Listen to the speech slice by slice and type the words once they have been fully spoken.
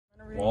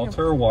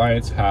Walter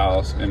White's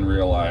house in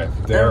real life.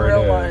 There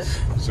it is.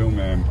 Zoom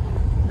in.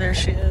 There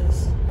she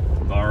is.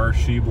 There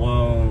she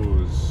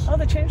blows. Oh,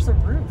 they changed the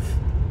roof.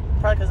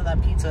 Probably because of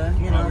that pizza,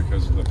 you know.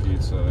 Because of the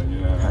pizza,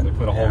 yeah. They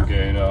put a whole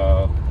gate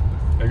up.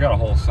 They got a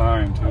whole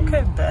sign, too.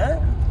 Okay,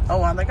 bet. Oh,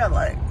 wow, they got,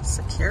 like,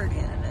 security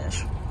in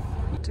it-ish.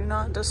 Do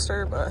not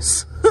disturb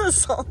us.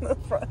 It's on the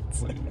front.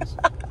 Please.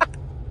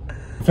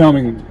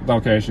 Filming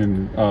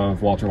location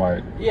of Walter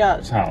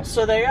White's house.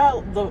 So they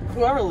got,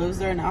 whoever lives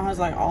there now has,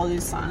 like, all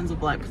these signs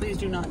of, like, please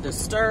do not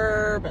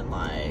disturb, and,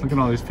 like... Look at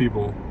all these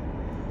people.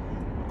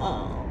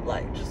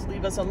 Like, just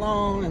leave us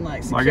alone, and,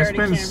 like, security Like, it's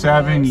been cameras.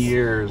 7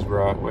 years,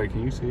 bro. Wait,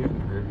 can you see it in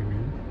the rearview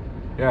mirror?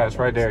 Yeah, it's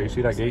right there. You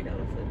see that gate?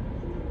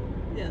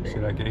 Yeah, there. See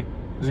that gate?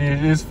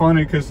 It's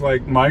funny because,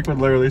 like, Mike would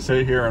literally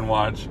sit here and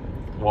watch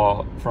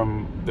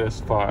from this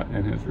spot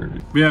in his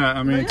rearview. Yeah,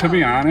 I mean, to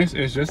be honest,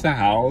 it's just a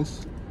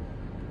house.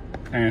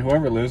 And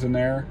whoever lives in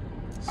there,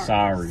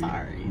 sorry.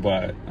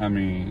 But, I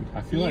mean,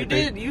 I feel like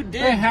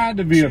they had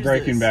to be a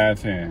Breaking Bad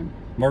fan.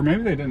 Or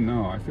maybe they didn't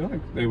know. I feel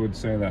like they would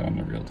say that on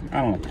the real team.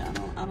 I don't know. Yeah,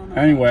 I don't know.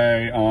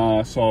 Anyway,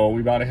 so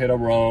we about to hit a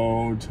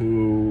road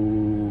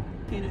to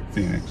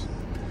Phoenix.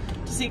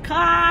 To see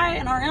Kai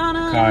and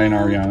Ariana.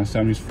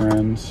 70's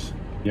friends.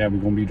 Yeah, we're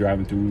going to be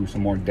driving through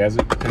some more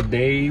desert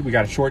today. We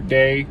got a short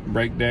day,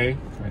 break day.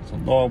 Right, so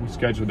we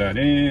scheduled that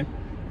in.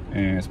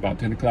 And it's about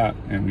 10 o'clock.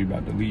 And we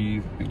about to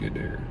leave and get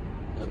there.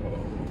 So,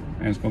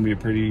 and it's going to be a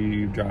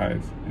pretty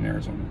drive in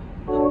Arizona.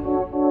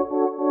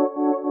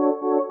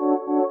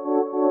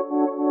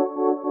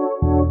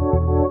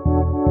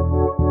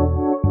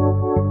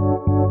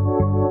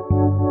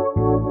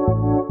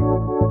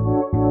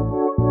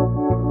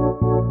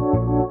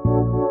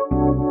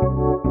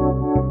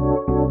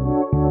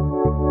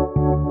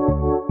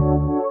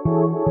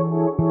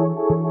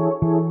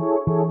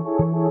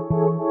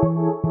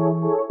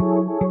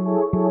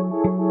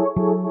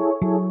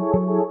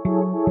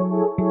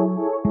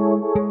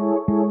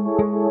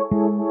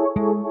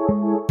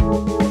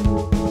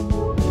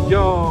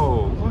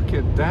 Yo, look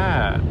at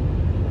that.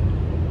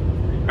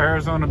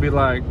 Arizona be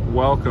like,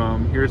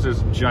 welcome. Here's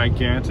this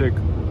gigantic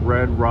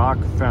red rock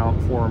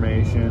fount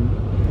formation.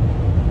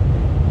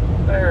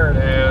 There it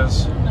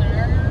is.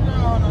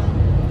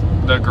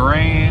 The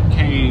Grand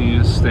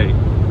Canyon State.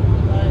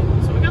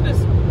 So we got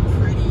this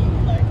pretty,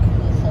 like,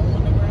 cool hole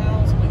in the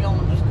ground, so we're going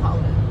to just call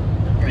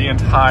it the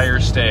entire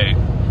state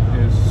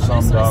is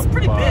summed up. It's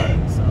pretty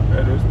big. So.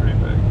 It is pretty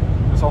big.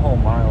 It's a whole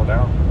mile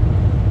down.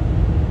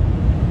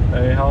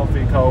 A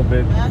healthy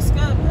COVID. Mask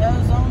up,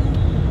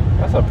 Arizona.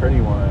 That's a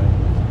pretty one.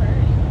 It's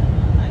pretty.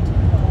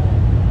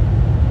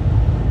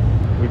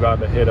 We about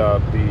to hit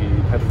up the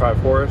Petrified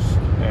Forest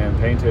and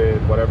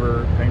painted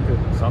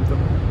something,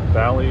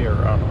 valley, or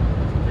I don't know.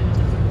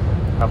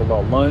 Have a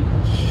little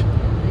lunch.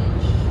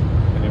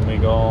 And then we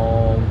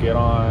go get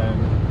on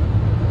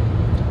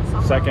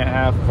second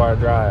half of our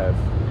drive.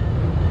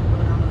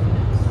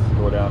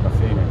 Go down to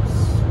Phoenix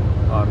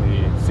on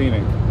the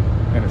scenic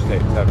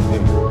Interstate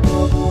 17.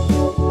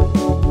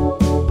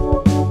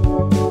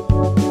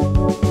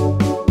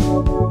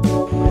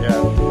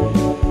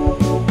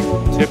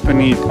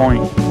 Tiffany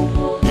Point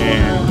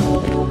and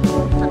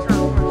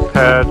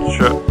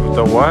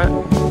the what?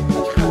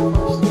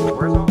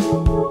 Where's all?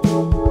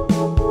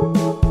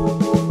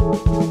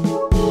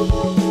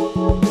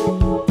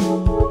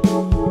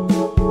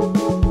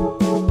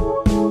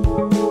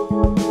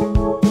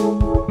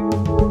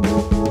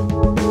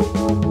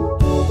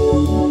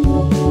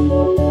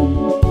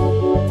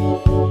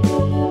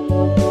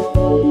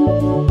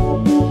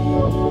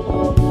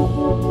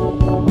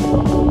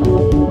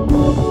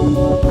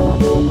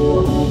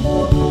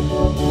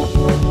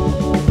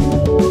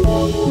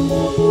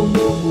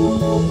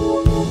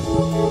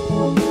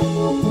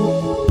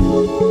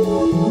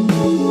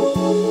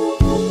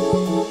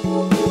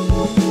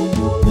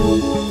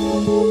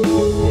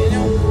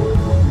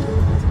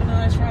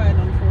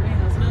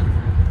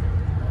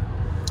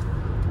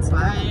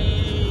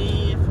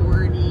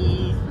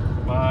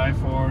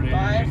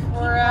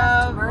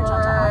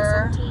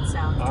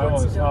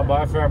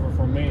 Bye forever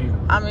for me.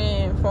 I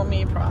mean, for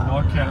me, probably.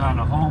 North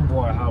Carolina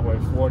Homeboy Highway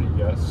 40,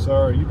 yes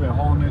sir. You've been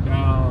holding it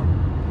down.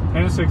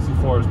 And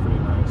 64 is pretty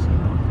nice, you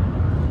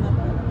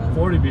know.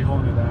 40 be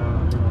holding it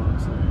down, you know what I'm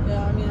saying?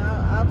 Yeah, I mean,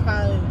 I'll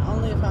probably,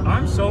 only if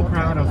I'm so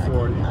proud of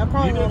 40.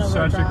 You did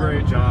such a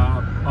great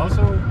job.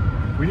 Also,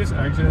 we just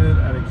exited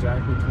at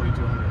exactly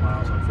 2,200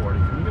 miles on 40.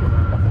 Can we get a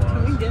round of applause?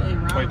 Can we get a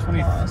round of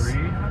applause? Wait,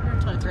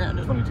 2300?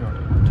 2,300.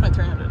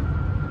 2,300.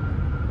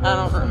 I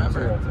don't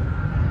remember.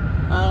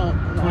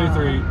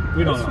 23.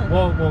 We don't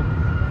know.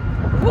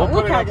 We'll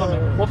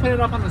put it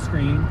up on the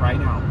screen right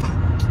now.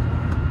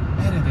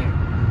 Editing.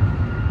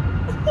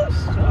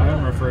 I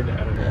am referred to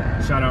editing.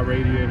 Yeah. Shout out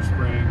Radiator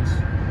Springs.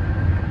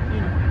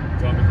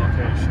 Filming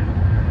location.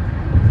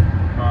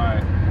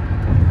 Alright.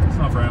 It's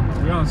not for him.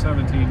 We're on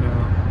 17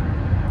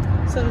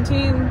 now.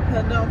 17,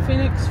 head down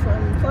Phoenix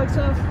from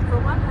Flagstaff. For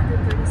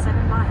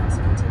 137 miles,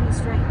 continue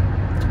straight.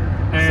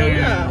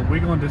 And we're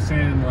going to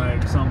descend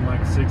like something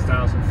like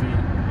 6,000 feet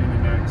in the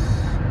next,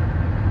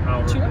 I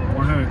hour. 2 hours?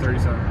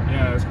 137.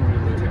 Yeah, that's going to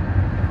be legit.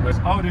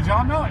 Oh, did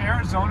y'all know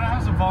Arizona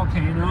has a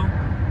volcano?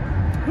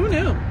 Who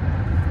knew?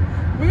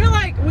 We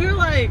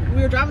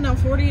were driving down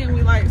 40 and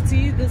we like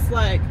see this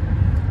like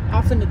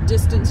off in the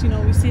distance, you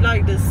know, we see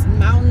like this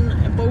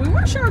mountain, but we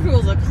weren't sure if it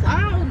was a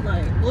cloud,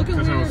 like looking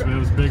weird. It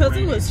was big. Because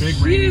it was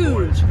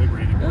huge. Big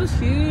rainy it was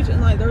huge,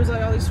 and like there was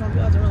like all these storm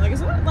clouds, and we're like, is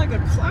that like a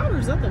cloud or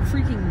is that the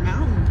freaking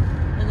mountain?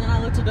 And then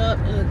I looked it up,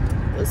 and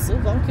it's a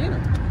volcano.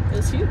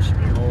 It's huge.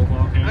 Big old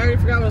volcano. I already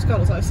forgot what it's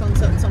called. It's like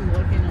Sunset and some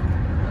volcano.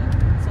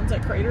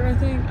 Sunset Crater, I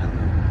think. I don't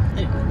know.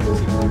 Anyway, it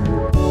was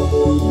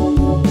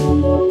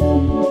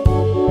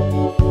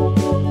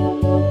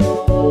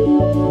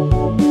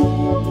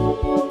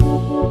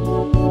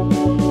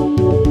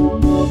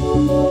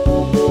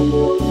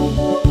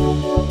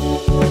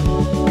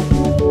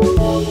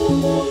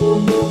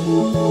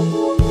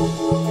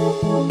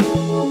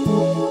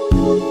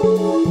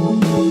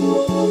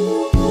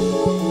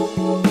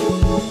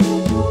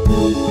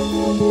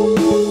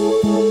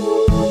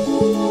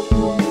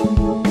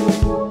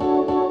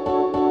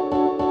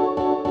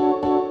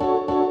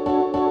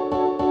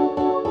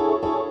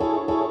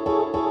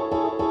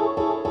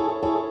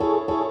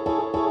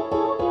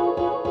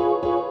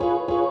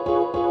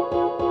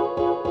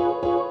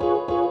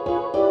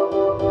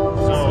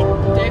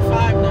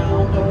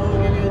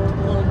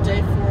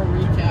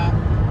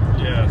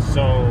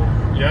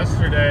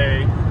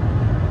yesterday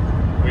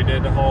we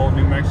did the whole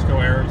New Mexico,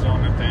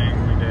 Arizona thing.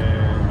 We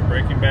did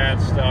Breaking Bad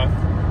stuff,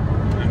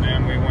 and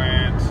then we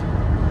went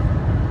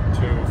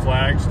to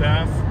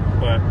Flagstaff,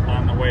 but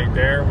on the way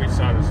there we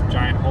saw this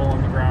giant hole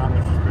in the ground,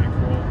 which was pretty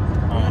cool.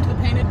 We went to the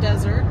Painted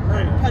Desert,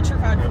 or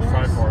Petrified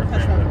Forest.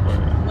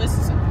 Place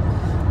is simple.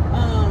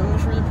 It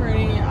was really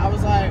pretty. I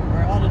was like,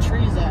 where are all the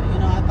trees at? You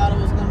know, I thought it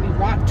was going to be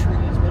rock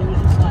trees, but it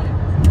was just like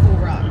cool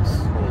rocks.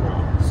 Cool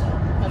rocks. So,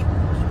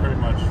 pretty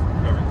much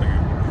everything.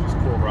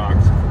 Cool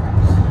rocks.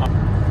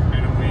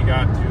 And then we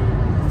got to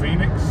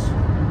Phoenix.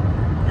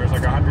 There was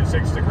like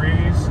 106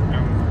 degrees,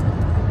 and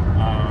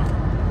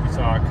we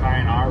saw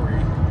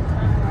Kainari.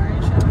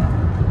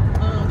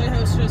 They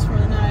hosted us for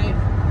the night.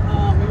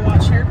 We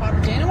watched Harry Potter.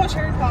 Dana watched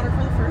Harry Potter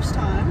for the first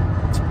time.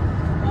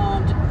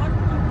 What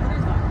are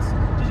your thoughts?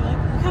 Did you like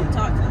it? We haven't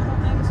talked the whole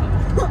thing, so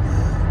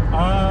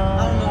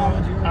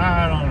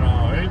I don't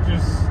know. It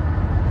just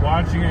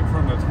watching it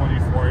from the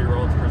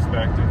 24-year-old's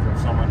perspective of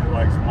someone who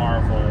likes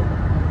Marvel,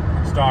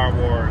 Star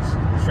Wars,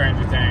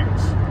 Stranger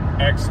Things,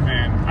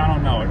 X-Men. I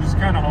don't know. It just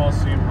kind of all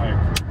seemed like,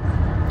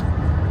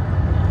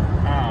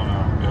 I don't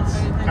know. It's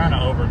kind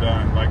of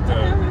overdone. Like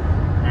the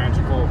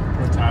magical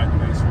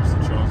protagonist was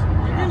the chosen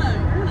one. You're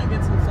gonna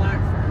get some flack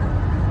for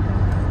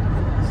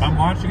it. I'm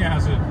watching it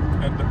as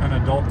an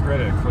adult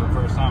critic for the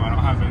first time. I don't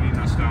have any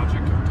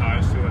nostalgic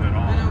ties to it at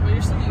all. I know, but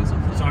you're still getting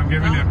some flack. So I'm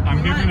giving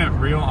it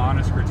real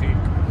honest critique.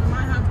 We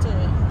might have to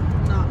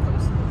not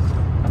post this.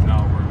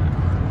 No, we're not.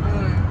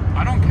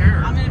 I don't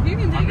care. I mean, if you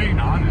can I'm being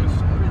honest.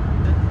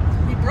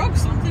 We broke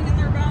something in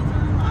their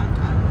bathroom.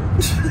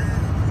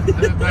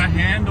 The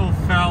handle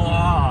fell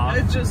off.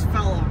 It just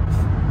fell off.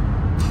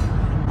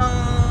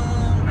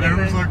 And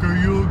everyone's like, are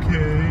you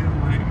okay?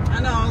 I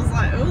know,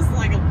 it was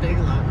like a big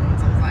loud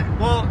noise. I was like,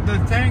 well, the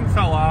thing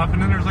fell off,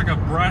 and then there's like a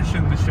brush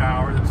in the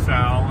shower that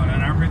fell, and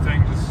then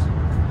everything just...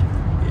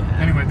 Yeah.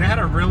 Anyway, they had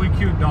a really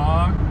cute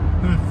dog.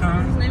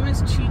 His name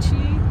is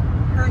Chi-Chi.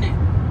 Her name.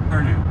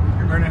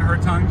 Her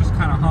tongue just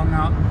kind of hung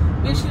out.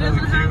 Yeah, she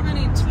doesn't have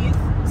any teeth,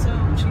 so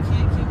she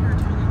can't keep her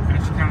tongue in there.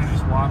 And she kind of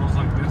just waddles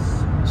like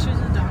this. She's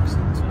a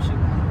dachshund, so she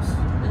waddles.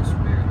 It's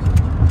very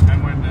cute.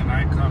 And when the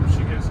night comes,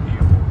 she gets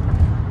evil.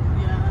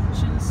 Yeah,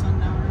 she's a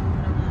sundowner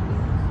or whatever that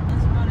means.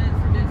 That's about it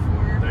for day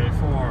 4. Day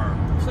 4.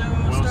 So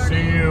we'll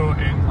see you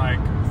in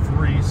like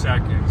 3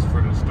 seconds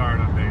for the start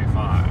of day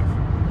 5.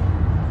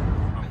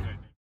 Okay.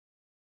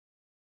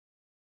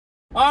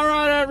 All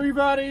right,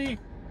 everybody.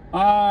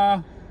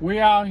 We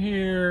out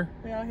here.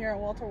 We out here at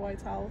Walter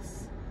White's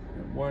house.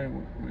 What are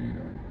you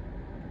doing?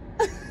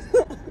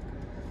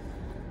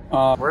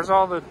 Where's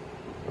all the...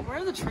 Where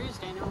are the trees,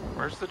 Daniel?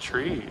 Where's the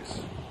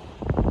trees?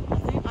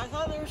 I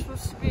thought they were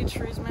supposed to be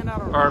trees made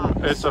out of rocks.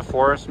 Or it's a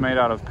forest made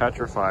out of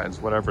petrifieds,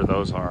 whatever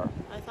those are.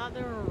 I thought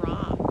they were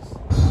rocks.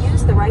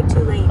 Use the right 2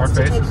 lanes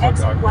to take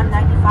exit ugly.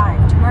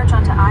 195 to merge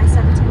onto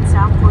I-17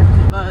 South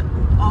 14. But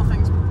all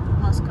things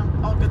must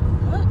come... All good...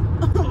 What?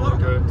 All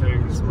good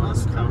things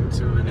must come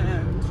to an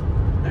end.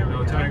 There we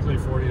go. Technically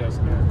 40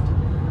 doesn't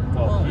end.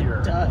 Well, here.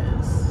 It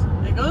does.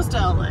 It goes to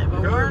LA,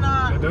 but we're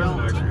not It doesn't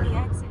going. actually. The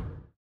exit.